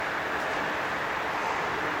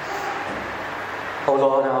O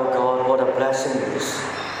Lord our God, what a blessing it is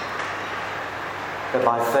that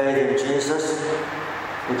by faith in Jesus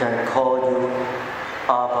we can call you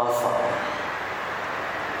Abba Father.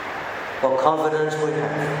 What confidence we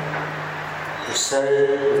have to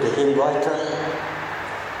say with the hymn writer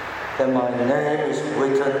that my name is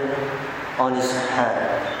written on his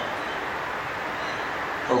hand.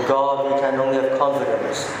 O God, we can only have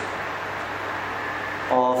confidence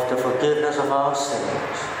of the forgiveness of our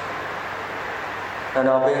sins and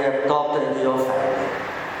are being adopted into your family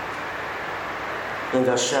in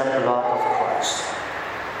the shed blood of Christ.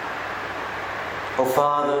 Oh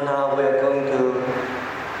Father, now we are going to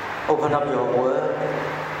open up your word.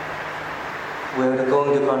 We are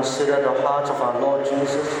going to consider the heart of our Lord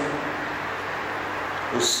Jesus,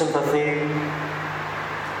 his sympathy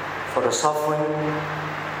for the suffering,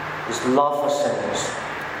 his love for sinners.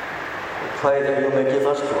 We pray that you may give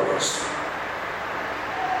us grace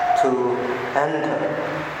to enter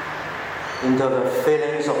into the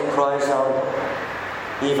feelings of Christ our Lord,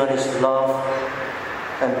 even his love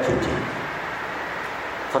and pity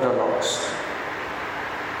for the lost,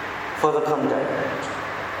 for the condemned.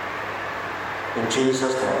 In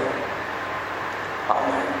Jesus' name,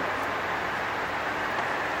 amen.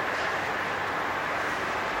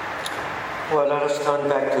 Well, let us turn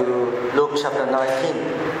back to Luke chapter 19.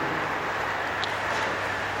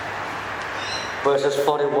 Verses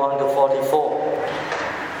 41 to 44.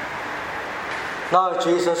 Now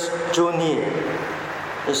Jesus drew near.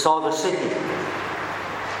 He saw the city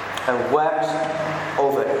and wept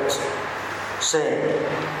over it, saying,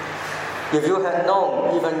 if you had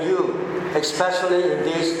known, even you, especially in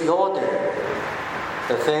this your day,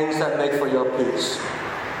 the things that make for your peace,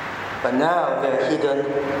 but now they are hidden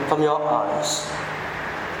from your eyes.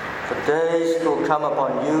 The days will come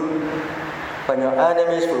upon you when your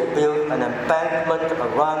enemies will build an embankment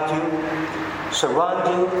around you, surround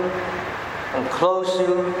you, and close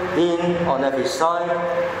you in on every side,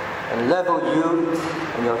 and level you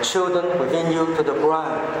and your children within you to the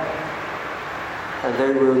ground, and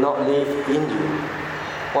they will not leave in you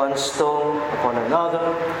one stone upon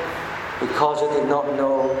another, because you did not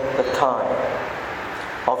know the time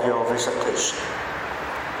of your visitation.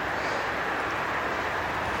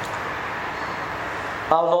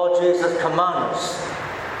 Our Lord Jesus commands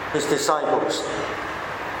his disciples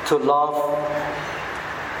to love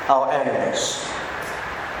our enemies.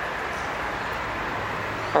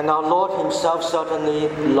 And our Lord himself certainly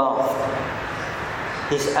loved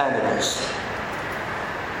his enemies.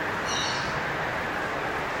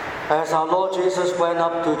 As our Lord Jesus went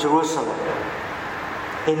up to Jerusalem,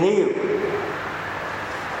 he knew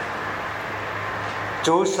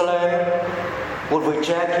Jerusalem would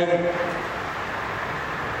reject him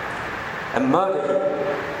and murder him.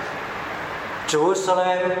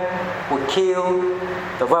 Jerusalem would kill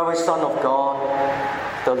the very Son of God,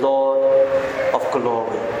 the Lord of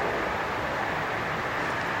glory.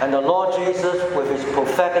 And the Lord Jesus, with his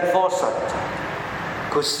prophetic foresight,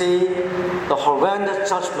 could see the horrendous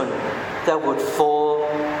judgment that would fall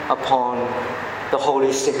upon the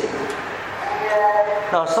holy city.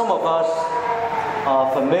 Now, some of us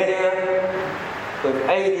are familiar with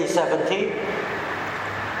AD 70,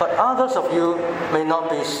 but others of you may not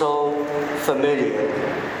be so familiar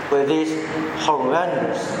with this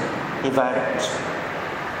horrendous event.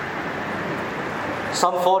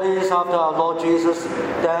 Some 40 years after our Lord Jesus'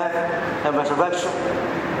 death and resurrection,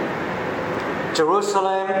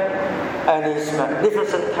 Jerusalem and its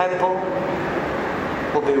magnificent temple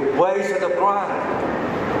will be razed to the ground.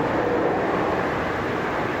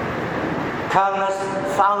 Countless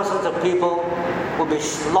thousands of people will be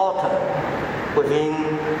slaughtered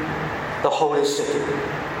within the holy city.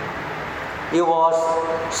 It was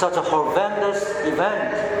such a horrendous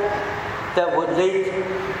event that would lead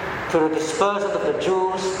to the dispersal of the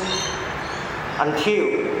Jews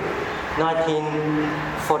until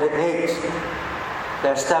 1948,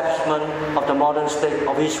 the establishment of the modern state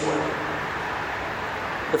of Israel.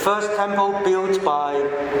 The first temple built by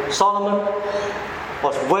Solomon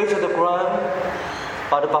was razed to the ground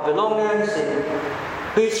by the Babylonians in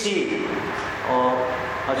BC, or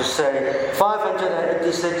I should say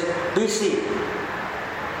 586 BC.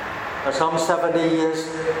 And some 70 years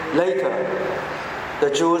later, the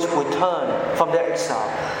Jews returned from their exile,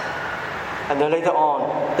 and then later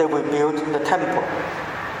on they rebuilt the temple.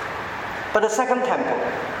 But the second temple,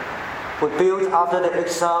 built after the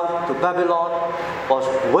exile to Babylon, was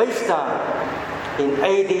razed down in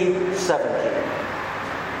AD 70.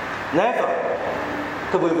 Never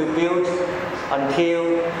to be rebuilt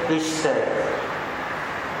until this day.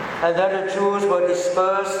 And then the Jews were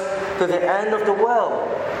dispersed to the end of the world,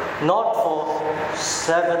 not for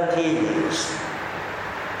 70 years,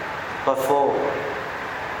 but for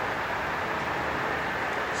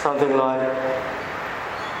something like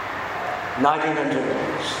 1900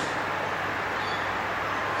 years.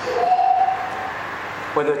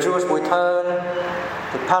 When the Jews returned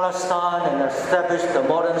to Palestine and established the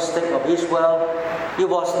modern state of Israel, it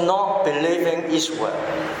was not believing Israel.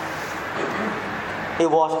 It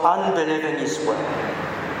was unbelieving Israel.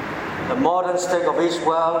 The modern state of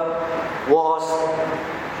Israel was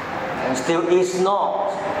and still is not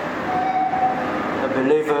the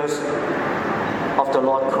believers of the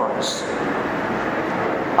Lord Christ.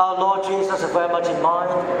 Our Lord Jesus is very much in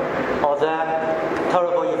mind of that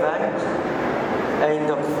terrible event. In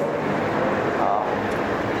the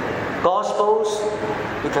Gospels,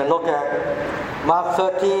 you can look at Mark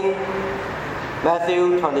 13,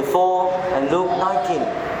 Matthew 24, and Luke 19.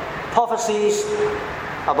 Prophecies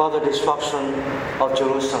about the destruction of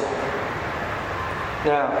Jerusalem.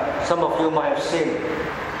 Now, some of you might have seen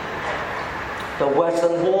the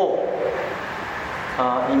Western Wall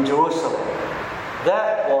in Jerusalem.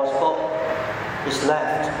 That was what is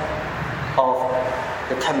left of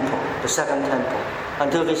the temple, the second temple,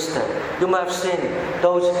 until this day. You might have seen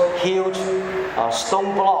those huge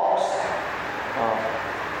stone blocks.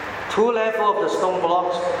 Two levels of the stone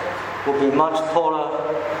blocks will be much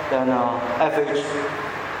taller than an average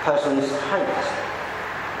person's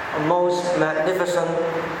height. A most magnificent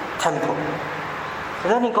temple.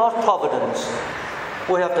 And then in God's providence,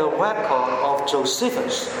 we have the record of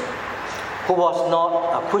Josephus, who was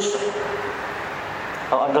not a Christian.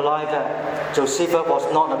 I'll underline that. Josephus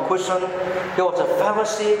was not a Christian. He was a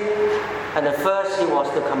Pharisee, and at first he was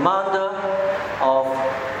the commander of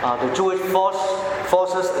the Jewish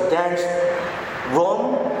forces against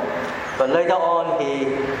Rome. But later on he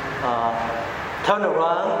turned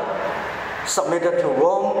around, submitted to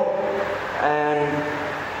Rome, and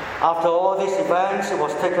after all these events, he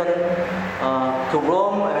was taken to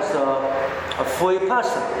Rome as a free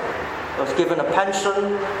person. He was given a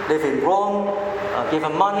pension, lived in Rome,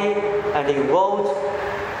 given money, and he wrote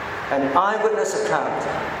an eyewitness account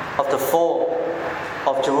of the fall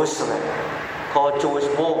of Jerusalem called Jewish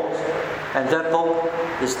Walls. And that book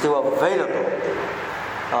is still available.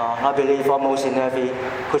 I believe almost in every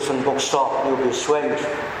Christian bookshop. It will be strange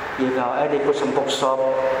if any Christian bookshop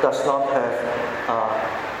does not have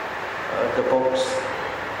the books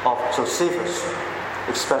of Josephus,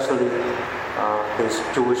 especially his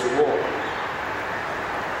Jewish Wall.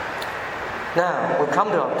 Now, we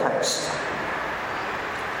come to our text.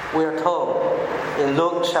 We are told in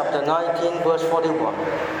Luke chapter 19, verse 41,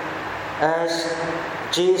 as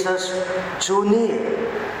Jesus drew near,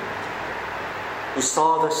 he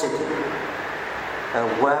saw the city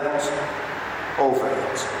and wept over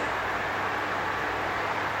it.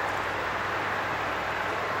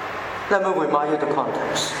 Let me remind you the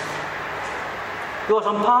context. It was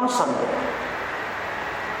on Palm Sunday.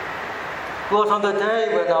 It was on the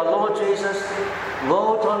day when our Lord Jesus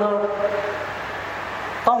rode on a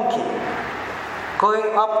donkey,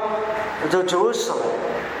 going up to Jerusalem.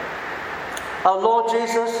 Our Lord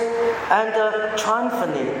Jesus entered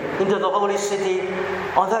triumphantly into the holy city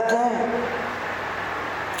on that day.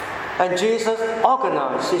 And Jesus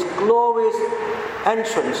organized his glorious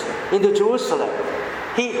entrance into Jerusalem.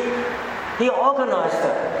 He organized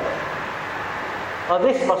that.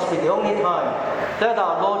 This must be the only time that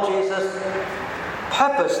our Lord Jesus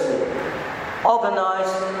purposely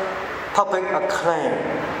organized public acclaim.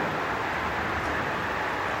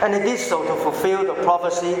 And he did so to fulfill the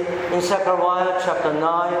prophecy in Zechariah chapter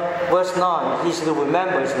 9, verse 9. Easy to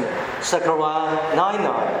remember, isn't it? Zechariah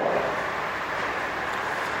 9:9.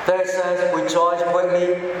 There it says, "Rejoice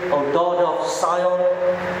greatly, O daughter of Zion.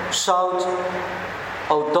 Shout,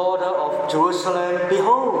 O daughter of Jerusalem.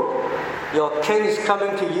 Behold, your king is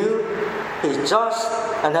coming to you. He is just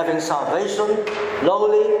and having salvation,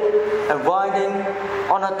 lowly and riding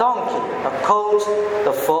on a donkey, a colt,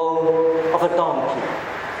 the foal of a donkey."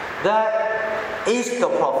 That is the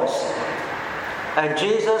prophecy. And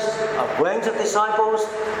Jesus arranged the disciples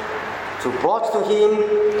to brought to him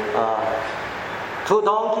two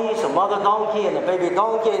donkeys, a mother donkey and a baby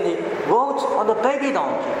donkey, and he rode on the baby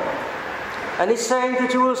donkey. And he's saying to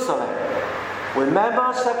Jerusalem,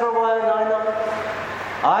 remember Zechariah 9:9?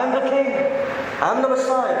 I am the king, I'm the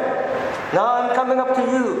Messiah. Now I'm coming up to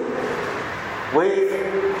you with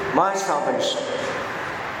my salvation.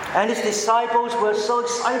 And his disciples were so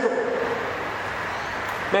excited.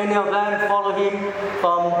 Many of them followed him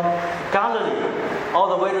from Galilee. all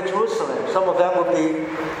the way to Jerusalem. Some of them would be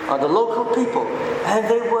the local people. And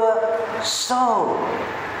they were so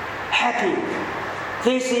happy.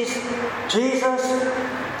 This is Jesus.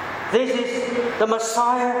 This is the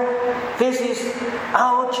Messiah. This is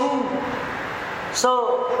our King.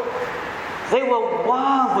 So they were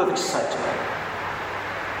wild with excitement.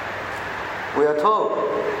 We are told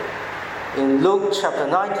in Luke chapter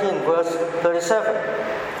 19, verse 37,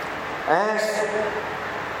 as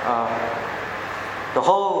the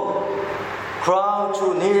whole crowd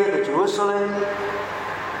drew near to Jerusalem,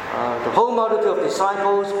 the whole multitude of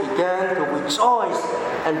disciples began to rejoice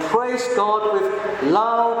and praise God with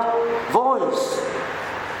loud voice.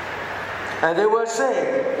 And they were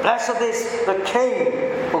saying, "Blessed is the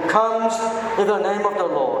King who comes in the name of the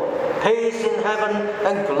Lord. Peace in heaven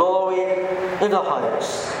and glory in the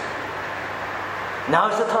highest." Now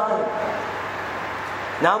is the time.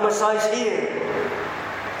 Now Messiah is here.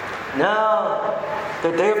 Now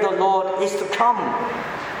the day of the Lord is to come.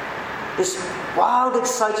 This wild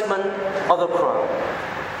excitement of the crowd.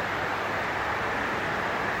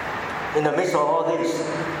 In the midst of all this,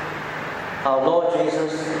 our Lord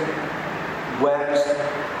Jesus wept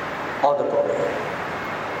audibly.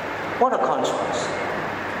 What a contrast.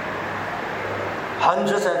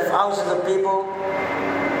 Hundreds and thousands of people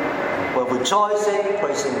were rejoicing,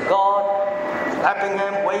 praising God, clapping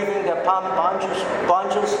hands, waving their palm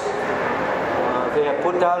branches. They had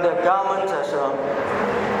put down their garments as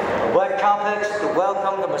white carpets to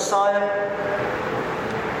welcome the Messiah.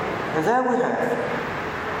 And there we have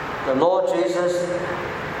the Lord Jesus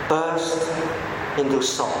burst into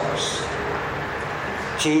songs.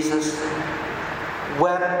 Jesus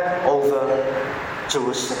wept over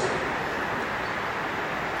Jerusalem.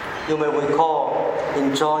 You may recall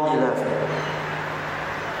in John 11,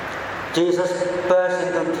 Jesus burst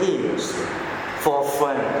into tears for a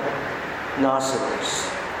friend, Lazarus.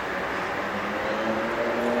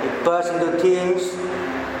 He burst into tears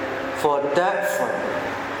for a dead friend,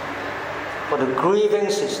 for the grieving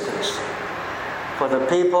sisters, for the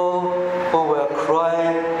people who were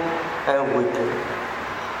crying and weeping.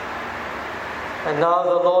 And now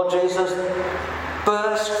the Lord Jesus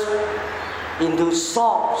burst into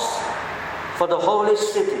songs for the holy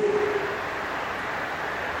city,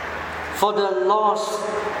 for the lost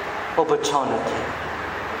opportunity.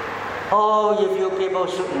 Oh, if you people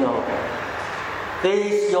should know,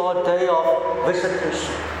 this is your day of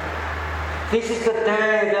visitation. This is the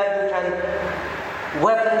day that you can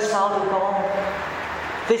reconcile to God.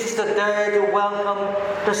 This is the day to welcome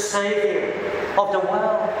the Savior of the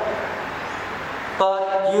world.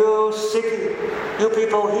 But you city, you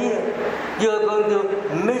people here, you are going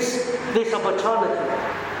to miss this opportunity.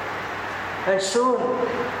 And soon,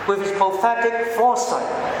 with his prophetic foresight,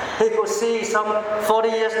 he could see some 40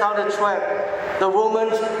 years down the track, the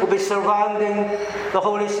Romans will be surrounding the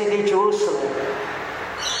holy city, Jerusalem.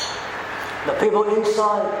 The people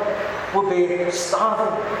inside will be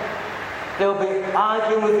starving. They will be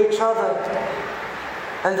arguing with each other.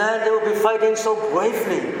 And then they will be fighting so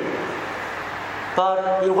bravely,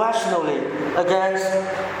 but irrationally, against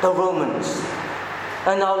the Romans.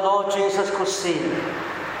 And our Lord Jesus could see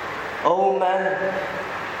old men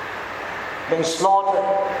being slaughtered,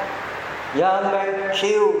 young men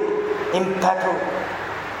killed in battle,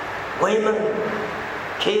 women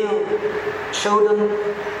killed, children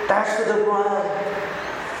dashed to the ground,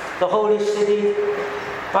 the holy city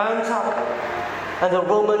burnt up. And the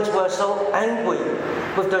Romans were so angry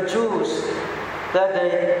with the Jews that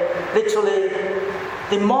they literally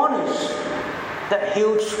demolished that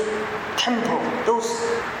huge temple, those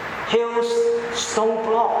huge stone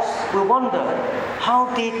blocks. We wonder,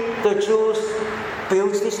 how did the Jews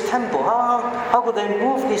build this temple? How could they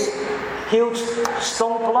move these huge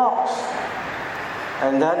stone blocks?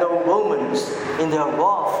 And then the Romans, in their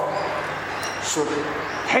wrath, should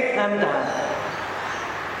take them down.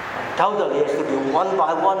 Undoubtedly, it has to be one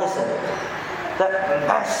by one, isn't it? That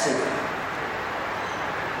massive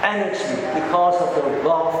energy because of the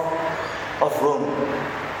wrath of Rome.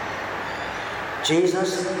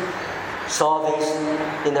 Jesus saw this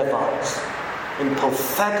in advance, in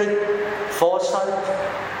prophetic foresight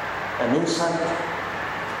and insight,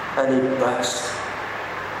 and he burst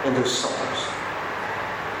into songs.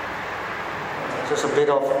 Just a bit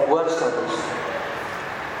of word studies.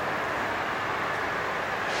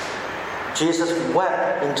 Jesus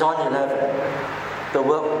wept in John 11. The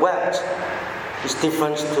word wept is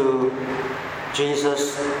different to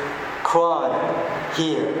Jesus cried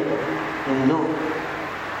here in Luke.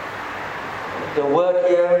 The word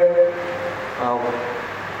here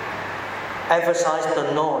emphasizes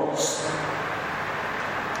the noise.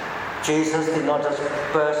 Jesus did not just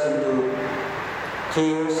burst into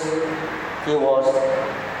tears, he was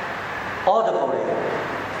audibly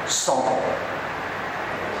sobbing,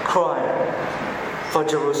 crying for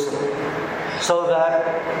Jerusalem, so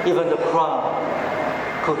that even the crowd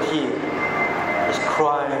could hear. He's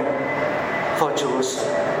crying for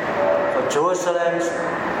Jerusalem, for Jerusalem's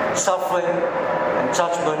suffering and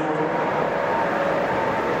judgment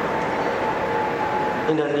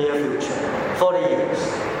in the near future. 40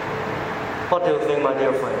 years. What do you think, my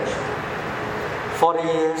dear friends? 40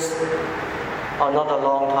 years are not a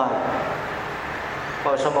long time.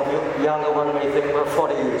 Well, some of you younger ones may think, well,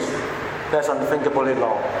 40 years, that's unthinkably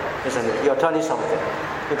long, isn't it? You're 20-something.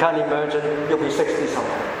 You can't imagine you'll be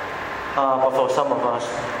 60-something. But for some of us,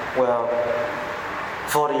 well,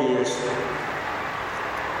 40 years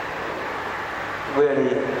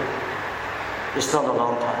really is not a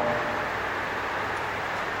long time.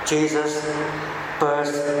 Jesus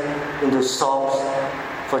burst into sobs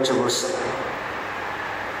for Jerusalem.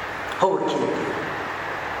 Who would kill him?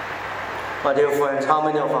 My dear friends, how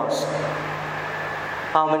many of us,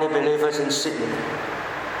 how many believers in Sydney,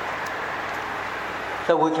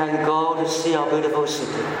 that we can go to see our beautiful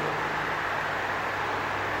city,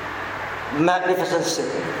 magnificent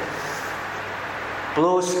city,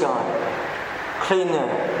 blue sky, clean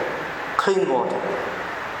air, clean water,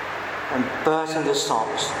 and burst into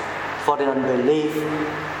sobs for the unbelief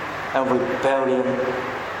and rebellion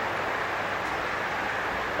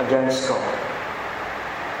against God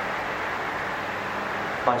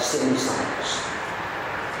by Sydney Science.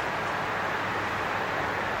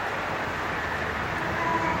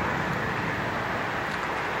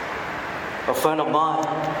 A friend of mine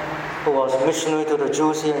who was missionary to the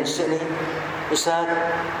Jews here in Sydney, he said,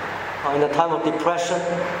 in a time of depression,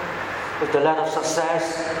 with the lack of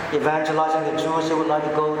success, evangelizing the Jews, he would like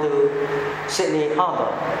to go to Sydney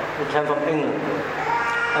Harbour. He came from England.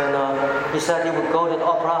 And he said he would go to the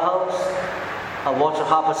Opera House, watch the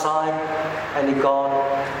harbour side, and he got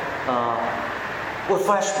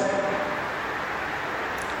refreshment.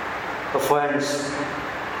 But friends,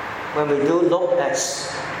 when we do look at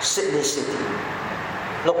Sydney City,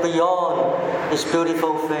 look beyond its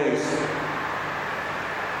beautiful face,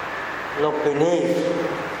 look beneath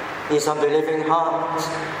its unbelieving heart,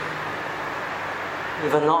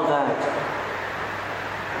 even not that,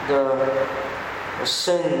 the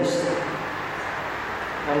sins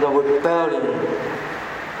and the rebellion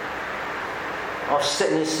of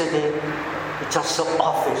Sydney City is just so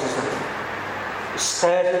obvious, isn't it? It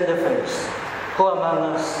stares in the face. Who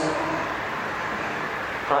among us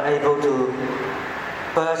are able to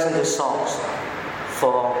burst into songs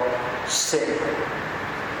for Sydney?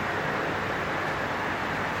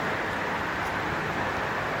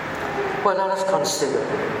 Well, let us consider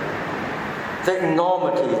the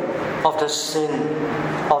enormity of the sin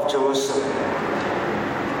of Jerusalem.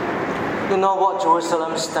 You know what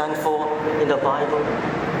Jerusalem stands for in the Bible?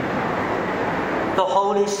 The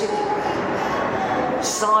holy city,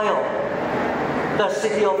 Zion, the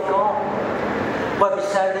city of God,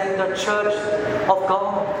 representing the church of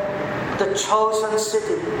God, the chosen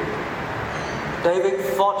city. David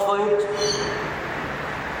fought for it.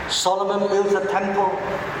 Solomon built the temple.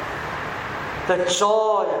 The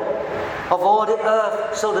joy of all the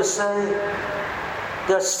earth, so to say,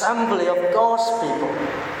 the assembly of God's people.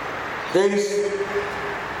 This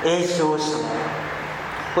is Jerusalem,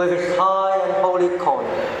 with its high and holy calling.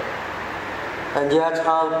 And yet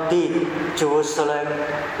how did Jerusalem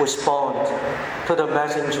respond to the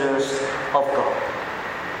messengers of God?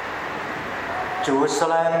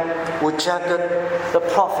 Jerusalem rejected the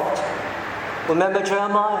prophet. Remember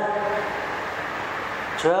Jeremiah?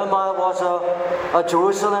 Jeremiah was a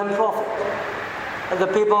Jerusalem prophet, and the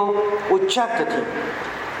people rejected him.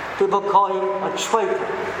 People called him a traitor,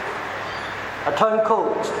 a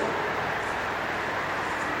turncoat.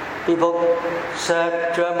 People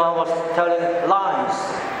said Jeremiah was telling lies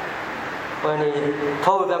when he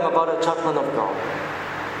told them about the judgment of God.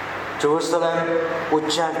 Jerusalem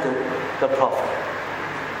rejected the prophet.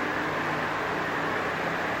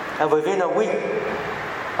 And within a week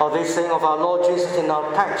of this saying of our Lord Jesus in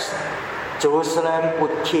our text, Jerusalem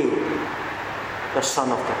would kill the Son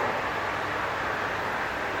of God.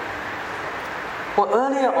 Well,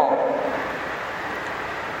 earlier on,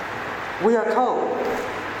 we are told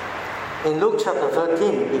in Luke chapter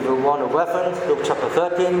 13, if you want a reference, Luke chapter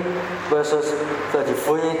 13, verses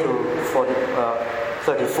 33 to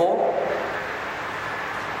 34,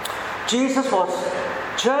 Jesus was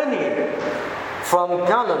journeying from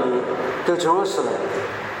Galilee to Jerusalem.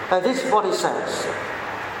 And this is what he says.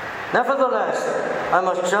 Nevertheless, I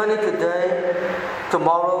must journey today,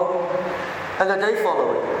 tomorrow, and the day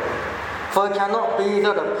following. For it cannot be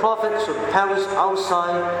that a prophet should perish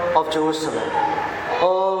outside of Jerusalem.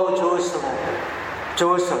 Oh, Jerusalem,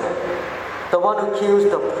 Jerusalem, the one who kills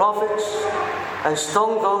the prophets and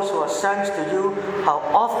stones those who are sent to you, how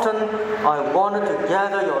often I wanted to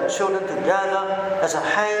gather your children together as a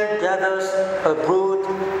hen gathers her brood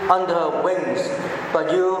under her wings,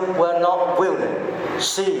 but you were not willing.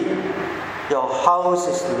 See, your house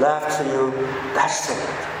is left to you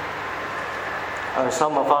desolate.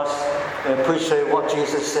 Some of us appreciate what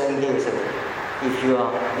Jesus is saying here. If you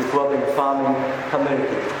grew up in a farming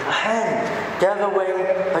community, a hen gathering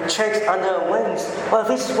her chicks under her wings. Well,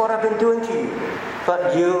 this is what I've been doing to you.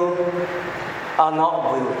 But you are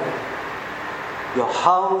not willing. Your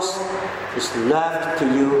house is left to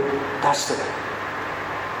you desolate.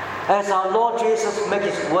 As our Lord Jesus makes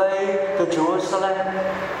his way to Jerusalem,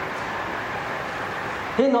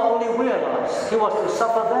 he not only realized he was to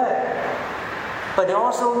suffer there, but he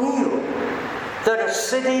also knew that the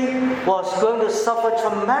city was going to suffer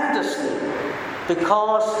tremendously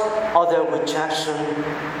because of their rejection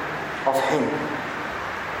of him.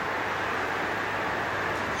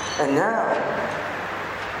 And now,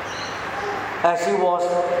 as he was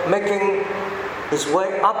making his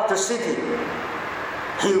way up the city,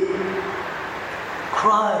 he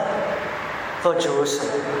cried for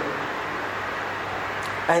Jerusalem.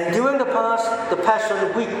 And during the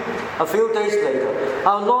Passion Week, a few days later,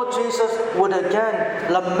 our Lord Jesus would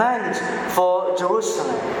again lament for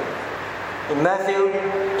Jerusalem. In Matthew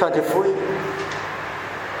 23,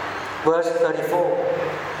 verse 34.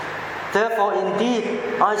 Therefore, indeed,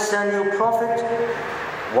 I send you prophets,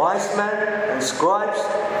 wise men and scribes.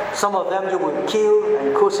 Some of them you will kill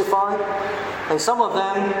and crucify, and some of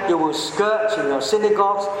them you will scourge in your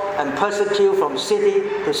synagogues and persecute from city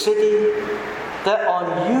to city, that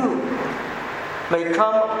on you may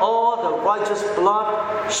come all the righteous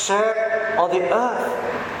blood shed on the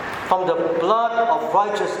earth, from the blood of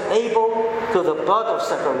righteous Abel to the blood of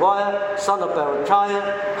Zechariah, son of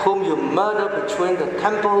Berechiah, whom you murdered between the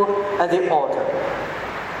temple and the altar.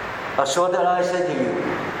 Assuredly I say to you,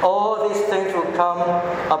 all these things will come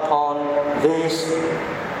upon this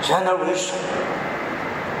generation.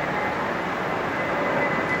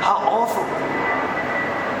 How awful!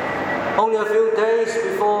 Only a few days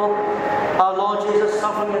before our Lord Jesus'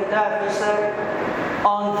 suffering and death, he said,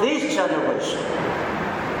 on this generation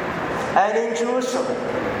and in Jerusalem,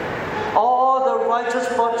 all the righteous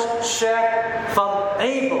blood shed from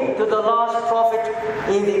Abel to the last prophet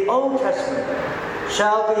in the Old Testament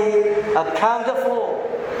shall be accounted for.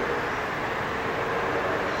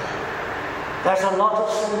 There's a lot of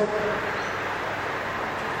sin.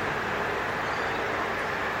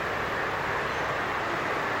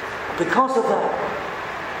 Because of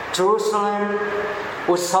that, Jerusalem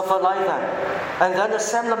would suffer like that. And then the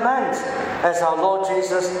same lament as our Lord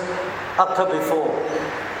Jesus uttered before,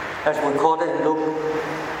 as recorded in Luke,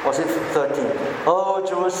 was it 13? Oh,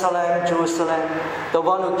 Jerusalem, Jerusalem, the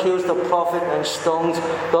one who kills the prophet and stones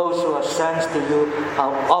those who are sent to you, how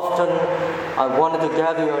often I wanted to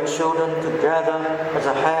gather your children together as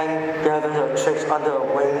a hen gathers her chicks under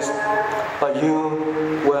her wings, but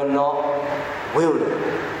you were not willing.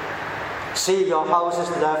 See, your house is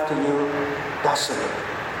left to you desolate.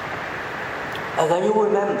 And then you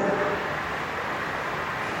remember,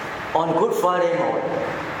 on Good Friday morning,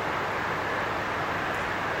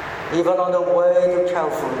 even on the way to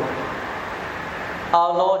Calvary,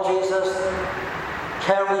 our Lord Jesus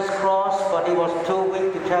carried his cross, but he was too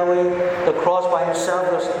weak to carry the cross by himself.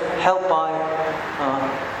 He was helped by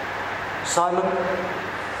Simon.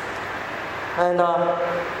 And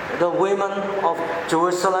the women of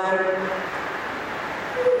Jerusalem,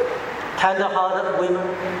 tender-hearted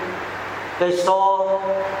women, they saw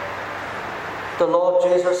the Lord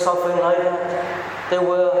Jesus suffering like that. They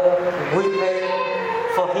were weeping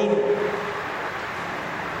for him.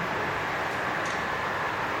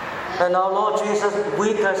 And our Lord Jesus,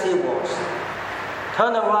 weak as he was,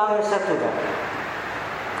 turned around and said to them,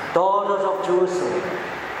 daughters of Jerusalem,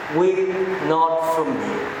 weep not for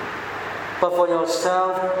me, but for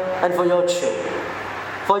yourself and for your children.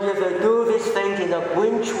 For if they do these things in the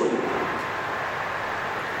green tree,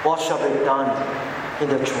 what shall be done in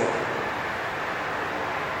the tree?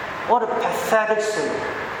 What a pathetic scene.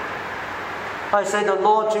 I say the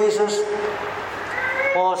Lord Jesus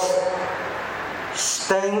was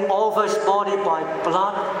stained over his body by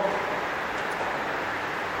blood,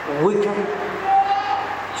 weakened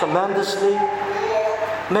tremendously,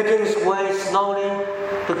 making his way slowly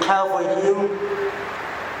to Calvary Hill.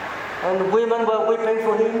 And women were weeping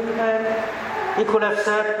for him, and he could have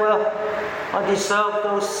said, well, I deserve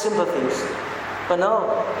those sympathies. But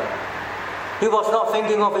no. He was not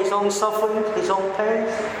thinking of his own suffering, his own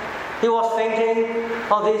pains. He was thinking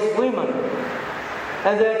of these women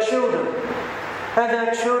and their children and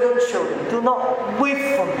their children's children. Do not weep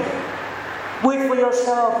for me. Weep for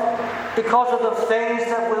yourself because of the things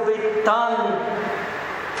that will be done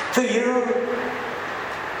to you.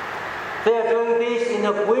 They are doing this in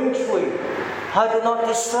a wintry. I do not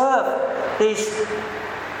deserve these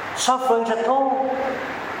sufferings at all.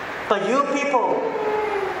 But you people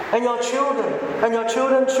and your children and your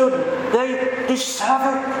children's children, they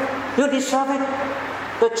deserve it. You deserve it.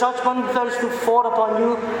 The judgment that is to fall upon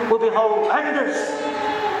you will be horrendous.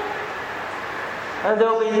 And there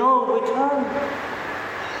will be no return.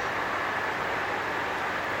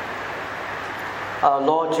 Our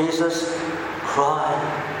Lord Jesus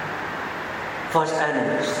cried for his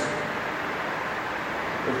enemies.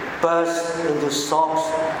 He burst into sobs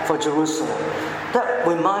for Jerusalem. That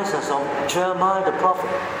reminds us of Jeremiah the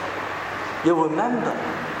prophet. You remember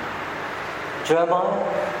Jeremiah?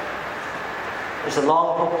 It's a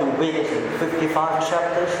long book to read. It's in 55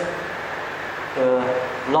 chapters.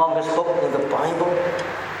 The longest book in the Bible.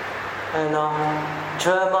 And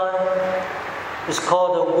Jeremiah is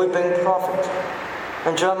called the weeping prophet.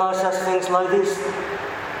 And Jeremiah says things like this.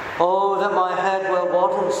 Oh, that my head were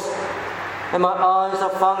waters, and my eyes a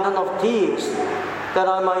fountain of tears, that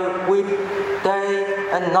I might weep day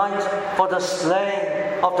and night for the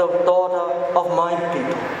slain of the daughter of my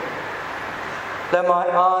people. Let my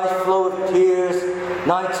eyes flow with tears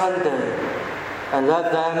night and day, and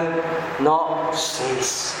let them not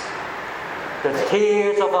cease. The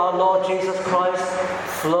tears of our Lord Jesus Christ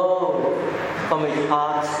flow from his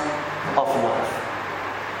heart of love.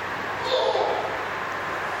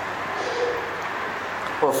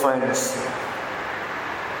 Oh friends,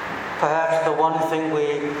 perhaps the one thing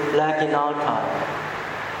we lack in our time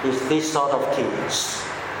is this sort of tears.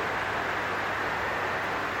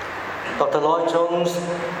 Dr. Lloyd Jones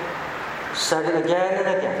said it again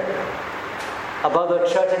and again about the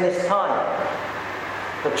church in his time.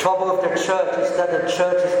 The trouble of the church is that the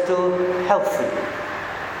church is too healthy.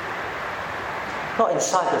 Not in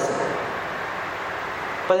psychism,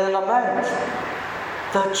 but in lament.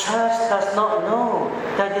 The church does not know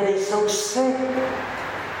that it is so sick.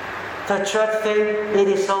 The church thinks it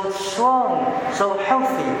is so strong, so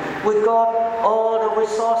healthy. We got all the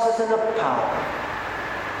resources and the power.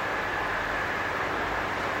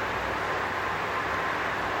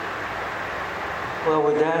 Well,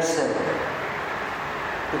 we dare say,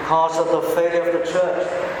 because of the failure of the church,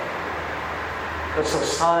 the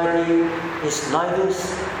society is like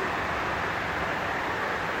this.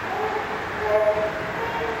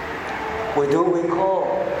 We do recall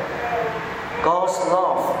God's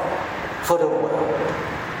love for the world.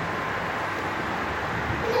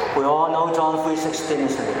 We all know John 3:16,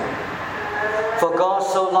 isn't it? For God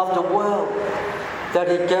so loved the world that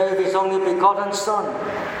he gave his only begotten Son,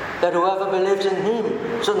 that whoever believes in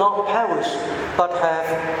him should not perish, but have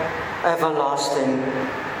everlasting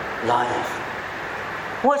life.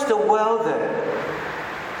 What's the world then?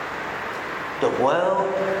 The world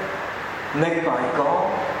made by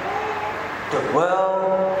God? The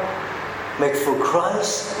world made through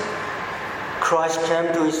Christ? Christ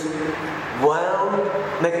came to his world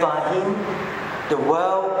made by him? The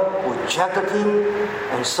world rejected him,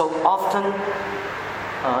 and so often,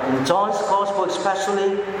 in John's Gospel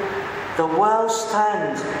especially, the world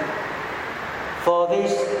stands for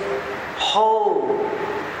this whole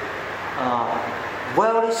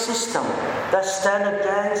worldly system that stands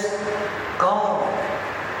against God.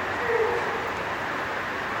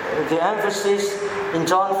 The emphasis in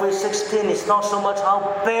John 3:16 is not so much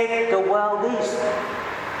how big the world is,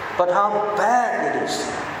 but how bad it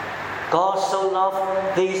is. God so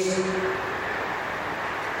loved this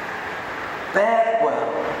bad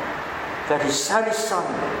world that he sent his Son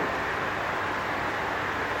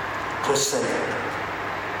to save it.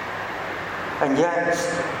 And yet,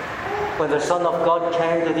 when the Son of God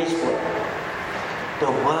came to this world,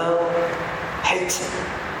 the world hates him.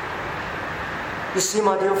 You see,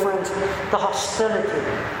 my dear friends, the hostility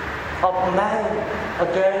of man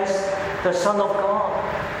against the Son of God.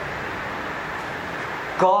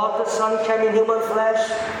 God the Son came in human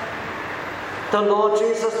flesh. The Lord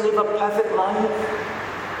Jesus lived a perfect life,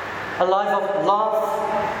 a life of love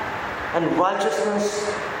and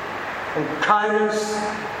righteousness and kindness.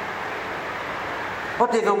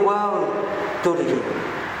 What did the world do to him?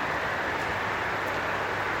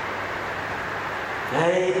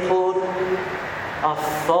 They put a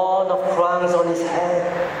thorn of crowns on his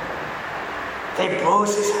head They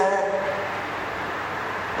bruise his head.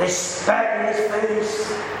 They spat in his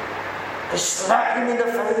face. They slap him in the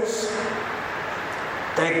face.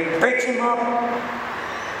 They beat him up.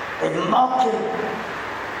 They mock him.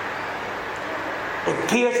 They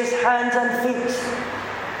pierce his hands and feet.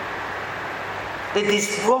 They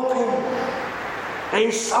disrobe him. They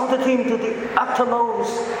insulted him to the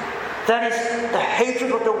uttermost. That is the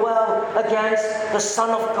hatred of the world against the Son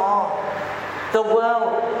of God. The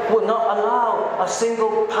world would not allow a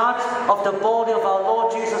single part of the body of our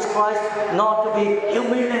Lord Jesus Christ not to be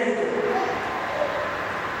humiliated.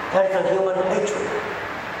 That is the human hatred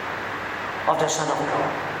of the Son of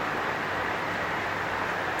God.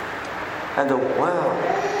 And the world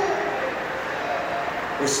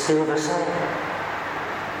is still the same.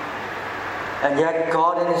 And yet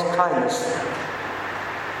God in His kindness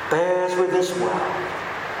bears with this world.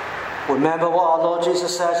 Remember what our Lord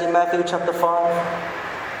Jesus says in Matthew chapter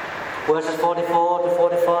 5, verses 44 to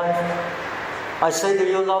 45. I say to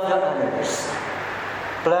you, love your enemies.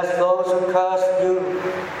 Bless those who curse you.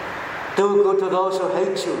 Do good to those who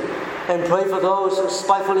hate you. And pray for those who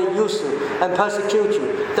spitefully use you and persecute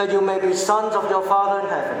you, that you may be sons of your Father in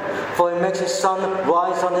heaven. For He makes His sun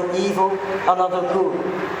rise on the evil and on the good,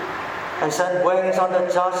 and send rains on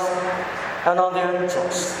the just and on the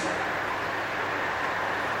unjust.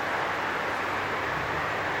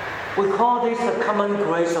 We call this the common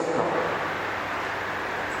grace of God.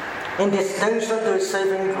 In distinction to His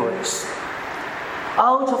saving grace,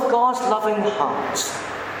 out of God's loving heart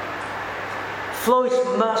flows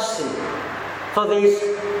mercy for this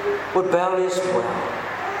rebellious world.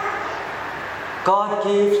 God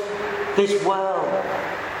gives this world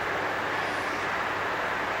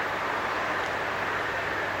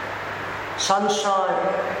sunshine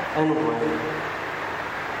and rain.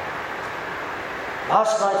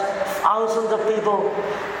 Last night, thousands of people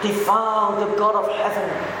defiled the God of heaven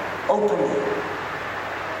openly.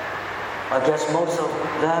 I guess most of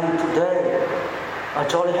them today are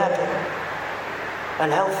jolly happy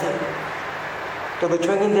and healthy. They'll be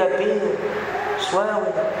drinking their beer,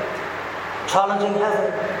 swearing, challenging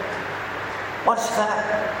heaven. What's that?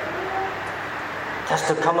 That's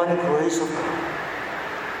the common grace of God.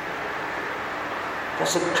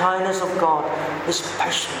 That's the kindness of God, His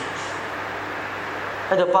patience.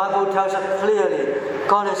 And the Bible tells us clearly,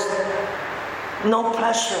 God has no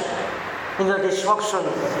pleasure in the destruction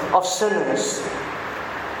of sinners.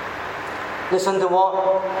 Listen to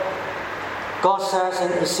what God says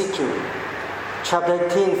in Ezekiel, chapter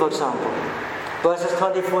 18, for example, verses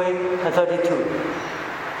 23 and 32.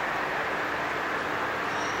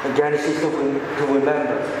 Again, it's easy to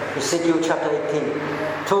remember. Ezekiel chapter 18,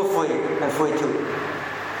 2:3 and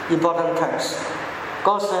 3:2. Important text.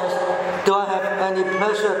 God says, do I have any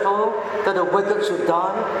pleasure at all that the wicked should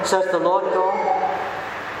die, says the Lord God,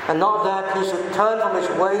 and not that he should turn from his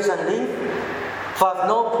ways and live? For I have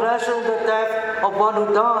no pleasure in the death of one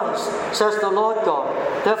who dies, says the Lord God.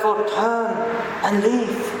 Therefore turn and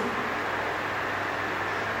live.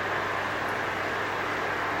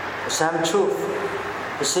 The same truth.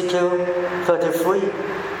 Ezekiel 33.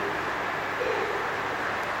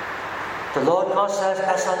 The Lord God says,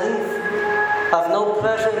 as I live, I have no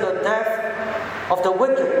pleasure in the death of the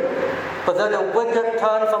wicked, but that the wicked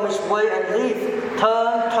turn from his way and live.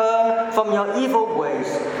 Turn from your evil ways.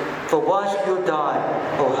 For why should you die,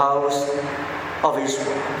 O house of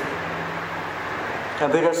Israel?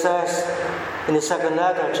 And Peter says in the second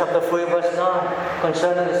letter, chapter 3, verse 9,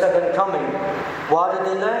 concerning the second coming, why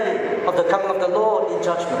the delay of the coming of the Lord in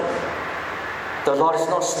judgment? The Lord is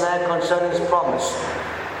not slack concerning His promise,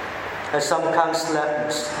 as some count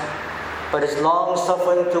slackness, but is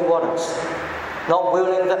long-suffering toward us, not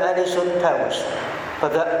willing that any should perish,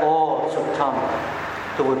 but that all should come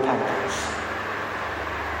to repentance.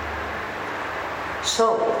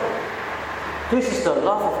 So, this is the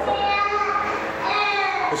love of God.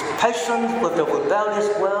 His patience with the rebellious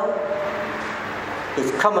world,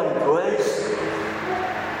 His common grace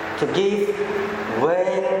to give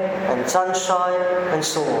rain and sunshine and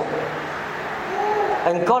so on.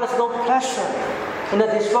 And God has no pleasure in the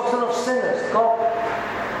destruction of sinners. God,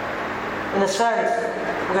 in a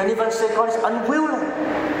sense, we can even say God is unwilling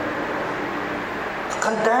to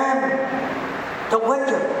condemn the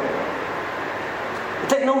wicked. He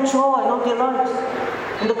takes no joy, no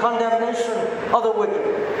delight in the condemnation of the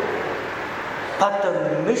wicked. But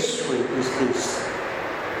the mystery is this: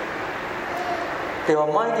 the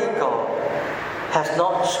Almighty God has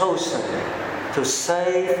not chosen to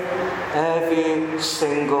save every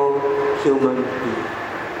single human being.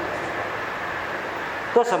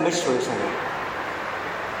 That's a mystery, isn't it?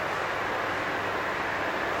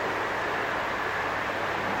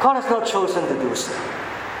 God has not chosen to do so.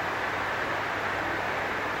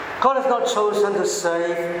 God has not chosen to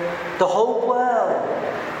save the whole world.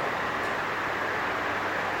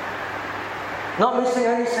 Not missing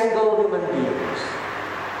any single human beings.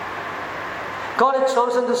 God has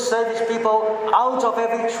chosen to save His people out of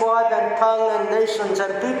every tribe and tongue and nations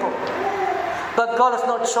and people. But God has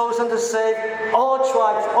not chosen to save all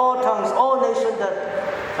tribes, all tongues, all nations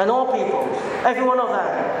and all peoples. Every one of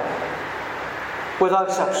them, without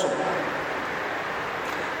exception.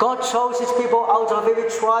 God chose His people out of every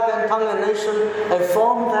tribe and tongue and nation and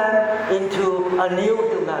formed them into a new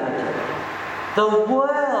humanity. The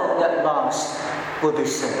world at last will be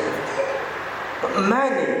saved. But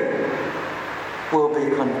many will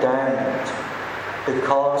be condemned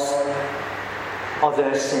because of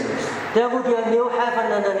their sins. There will be a new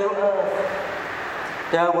heaven and a new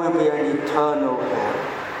earth. There will be an eternal hell.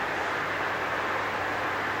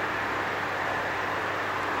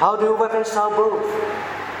 How do you reconcile both?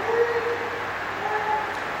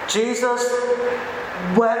 Jesus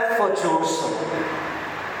wept for Jerusalem.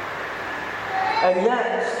 And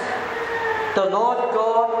yet, the Lord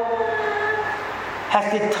God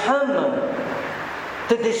has determined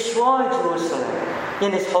to destroy Jerusalem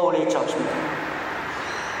in His holy judgment.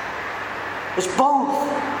 It's both.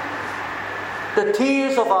 The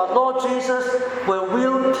tears of our Lord Jesus were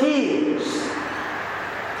real tears.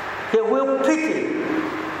 He will pity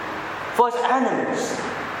for His enemies.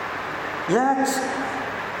 Yet,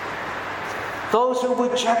 those who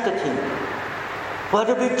rejected Him were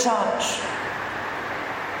to be judged.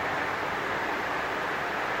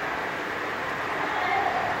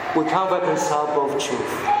 We can't reconcile both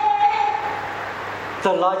truths.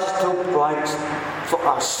 The light is too bright for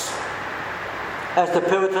us. As the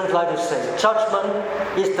Puritans like to say, judgment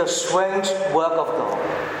is the strange work of God.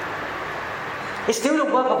 It's still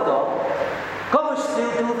the work of God. God will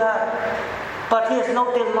still do that. But He has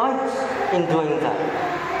no delight in doing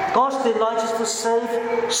that. God's delight is to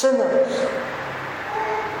save sinners.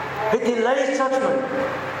 He delays judgment,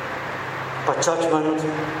 but judgment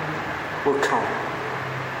will come.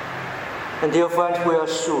 And dear friends, we are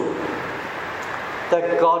sure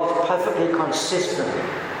that God is perfectly consistent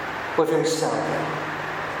with Himself.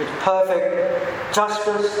 His perfect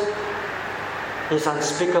justice, His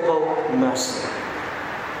unspeakable mercy.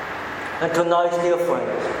 And tonight, dear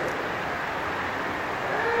friends,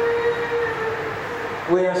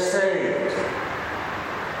 we are saved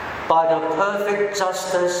by the perfect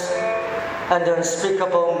justice and the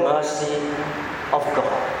unspeakable mercy of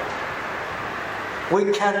God. We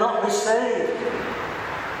cannot be saved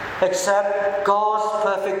except God's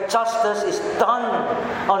perfect justice is done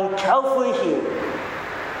on Calvary Hill.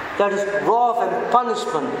 That His wrath and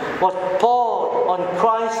punishment was poured on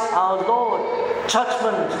Christ our Lord.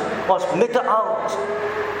 Judgment was meted out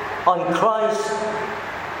on Christ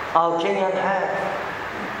our King and Head.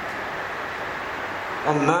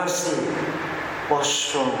 And mercy was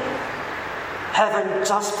shown. Heaven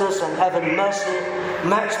justice and heaven mercy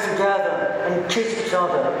matched together and kissed each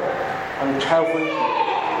other on Calvary Hill.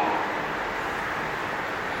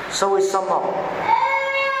 So we sum up.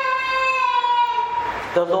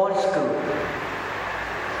 The Lord is good.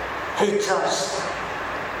 He just.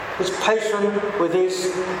 He's patient with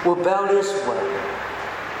His rebellious world.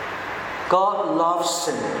 God loves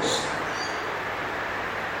sinners.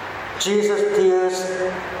 Jesus'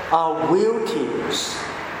 tears are real tears.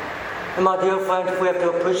 And my dear friends, we have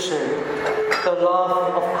to appreciate the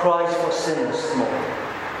love of Christ for sinners more.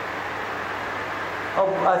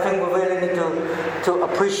 I think we really need to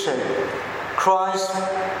appreciate Christ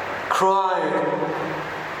cried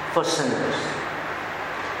for sinners.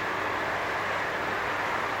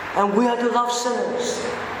 And we are to love sinners,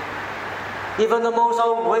 even the most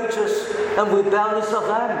outrageous and rebellious of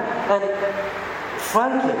them. And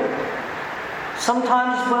frankly,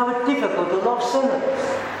 sometimes it's very difficult to love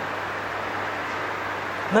sinners.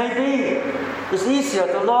 Maybe it's easier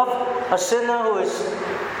to love a sinner who is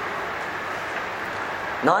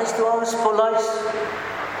nice to us, polite,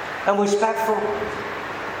 and respectful.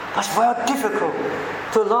 But it's very difficult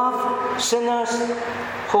to love sinners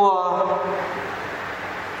who are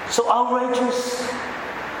so outrageous,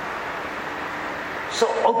 so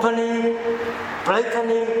openly,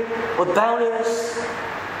 blatantly rebellious,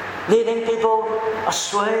 leading people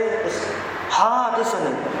astray. It's hard,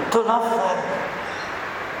 isn't it, to love them.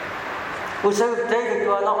 We say with David,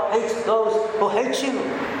 you are not hate those who hate you.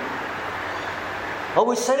 Or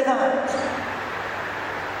we say that.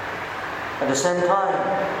 At the same time,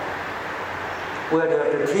 we are to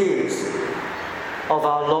have the tears of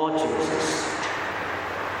our Lord Jesus.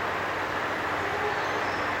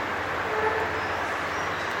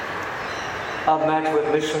 I've met with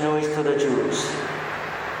missionaries to the Jews.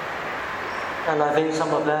 And I think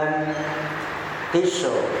some of them did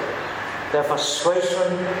show their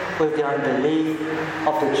frustration with the unbelief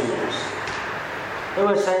of the Jews. They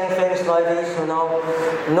were saying things like this,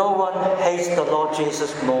 no one hates the Lord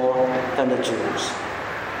Jesus more than the Jews.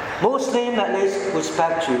 Muslims at least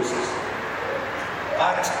respect Jesus.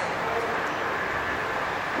 But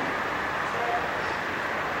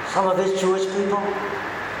some of these Jewish people,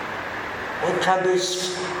 it can be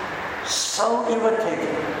so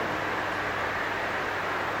irritating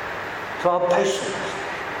to our patience.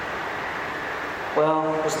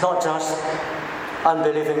 Well, it's not just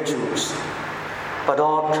unbelieving Jews, but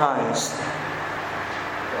all kinds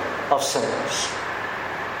of sinners,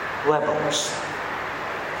 rebels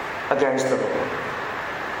against the Lord.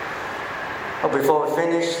 But before we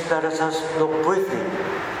finish, let us just look briefly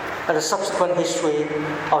at the subsequent history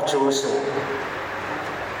of Jerusalem.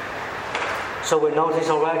 So we notice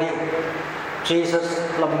already, Jesus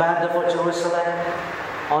lamented for Jerusalem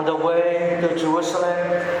on the way to Jerusalem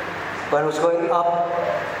when he was going up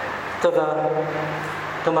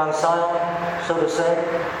to Mount Zion, so to say.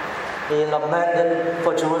 He lamented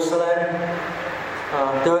for Jerusalem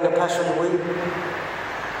during the Passion Week.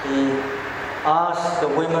 He asked the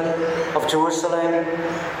women of Jerusalem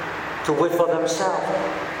to weep for themselves.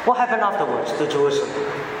 What happened afterwards to Jerusalem?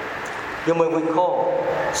 You may recall,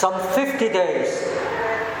 some 50 days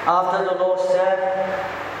after the Lord's death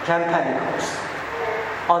came Pentecost.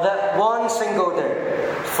 On that one single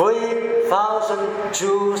day, 3,000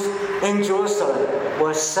 Jews in Jerusalem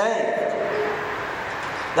were saved.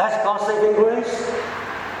 That's God's saving grace.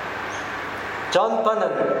 John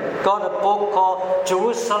Bunyan got a book called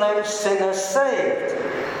Jerusalem Sinners Saved.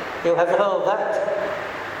 You have heard of that?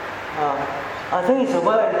 I think it's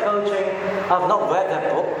very encouraging. I've not read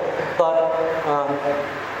that book, but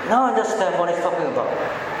now I understand what he's talking about.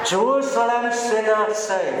 Jerusalem Sinners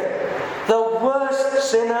Saved. The worst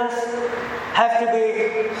sinners have to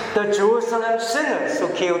be the Jerusalem sinners who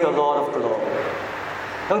killed the Lord of glory.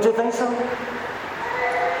 Don't you think so?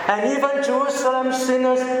 And even Jerusalem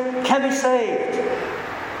sinners can be saved.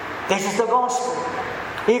 This is the gospel.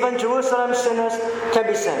 Even Jerusalem sinners can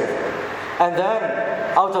be saved. And then,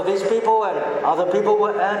 out of these people and other people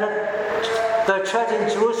were added, the church in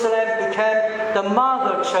Jerusalem became the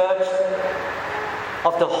mother church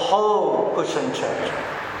of the whole Christian church.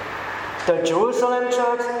 The Jerusalem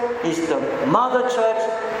church is the mother church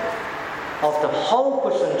of the whole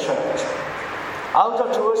Christian church. Out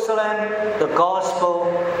of Jerusalem, the gospel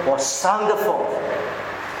was sounded forth.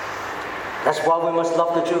 That's why we must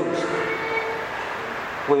love the Jews.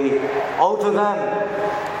 We owe to them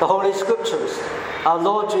the Holy Scriptures. Our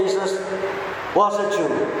Lord Jesus was a Jew.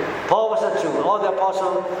 Paul was a Jew. All the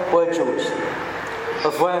apostles were Jews.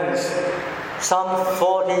 But friends, some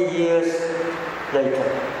 40 years later,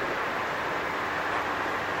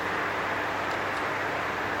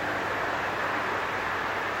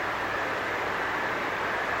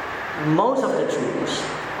 most of the Jews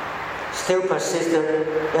still persisted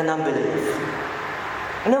in unbelief.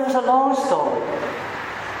 And it was a long story.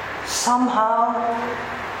 Somehow,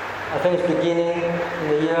 I think it's beginning in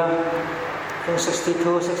the year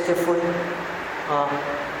 62, 63,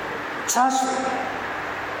 just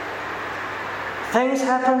things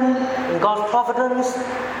happened in God's providence,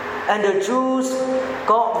 and the Jews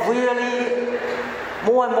got really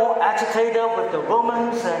more and more agitated with the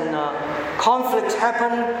Romans, and conflicts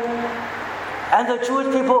happened, and the Jewish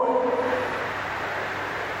people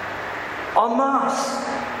en masse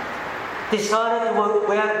decided to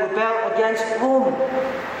rebel against Rome.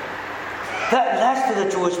 That led to the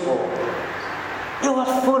Jewish war. It was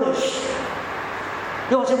foolish.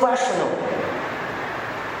 It was irrational.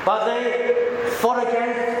 But they fought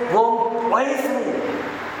against Rome bravely,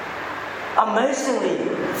 amazingly,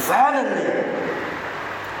 valiantly.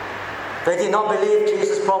 They did not believe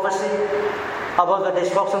Jesus' prophecy about the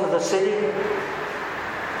destruction of the city.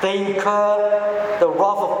 They incurred the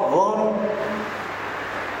wrath of Rome.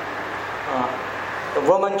 The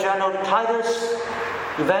Roman general Titus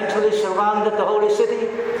eventually surrounded the holy city.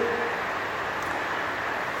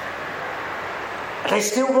 They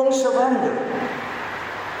still won't surrender.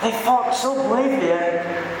 They fought so bravely, and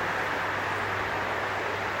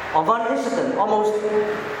on one incident, almost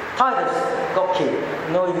Titus got killed.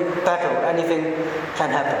 No battle, anything can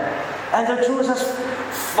happen. And the Jews just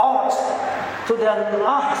fought to their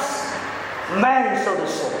last man, so to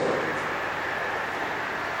say.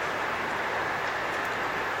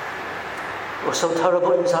 It was so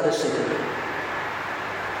terrible inside the city.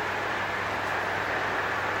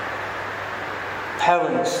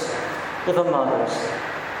 Parents, even mothers,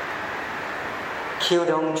 kill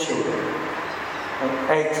their own children and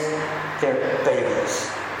ate their babies.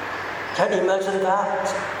 Can you imagine that?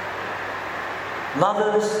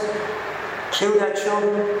 Mothers kill their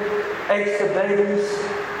children, ate the babies.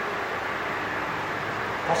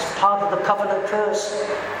 That's part of the covenant curse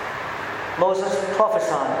Moses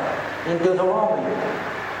prophesied in Deuteronomy.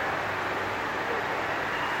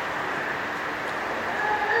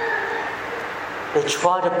 They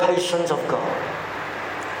tried the patience of God.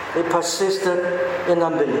 They persisted in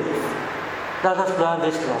unbelief. Let us learn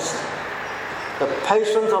this lesson. The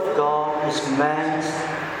patience of God is meant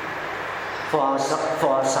for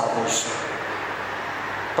our salvation.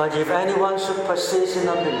 But if anyone should persist in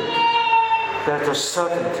unbelief, there's the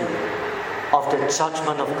certainty of the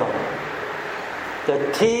judgment of God.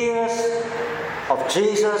 The tears of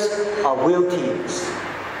Jesus are real tears,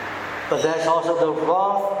 but there's also the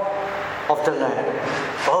wrath of the Lamb.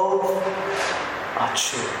 Both are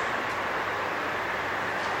true.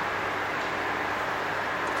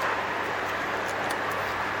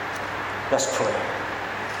 Let's pray.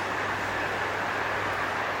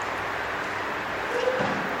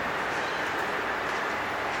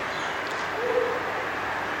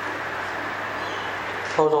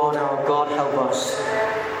 Oh Lord our God, help us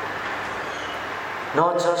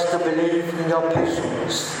not just to believe in your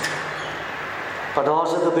patience, but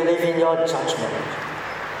also to believe in your judgment.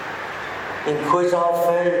 Increase our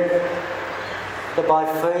faith, that by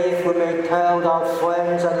faith we may tell our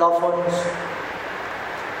friends and loved ones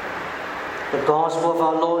the gospel of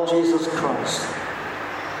our Lord Jesus Christ.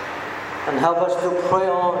 And help us to pray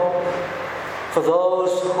on for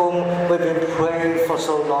those whom we've been praying for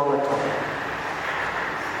so long a time.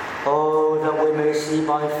 Oh, that we may see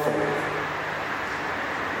by faith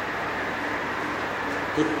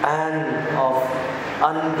the end of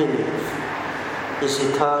unbelief is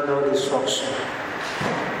eternal destruction.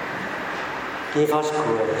 Give us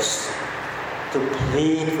grace to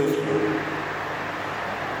plead with you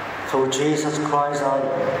through Jesus Christ our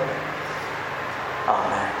Lord.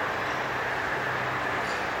 Amen.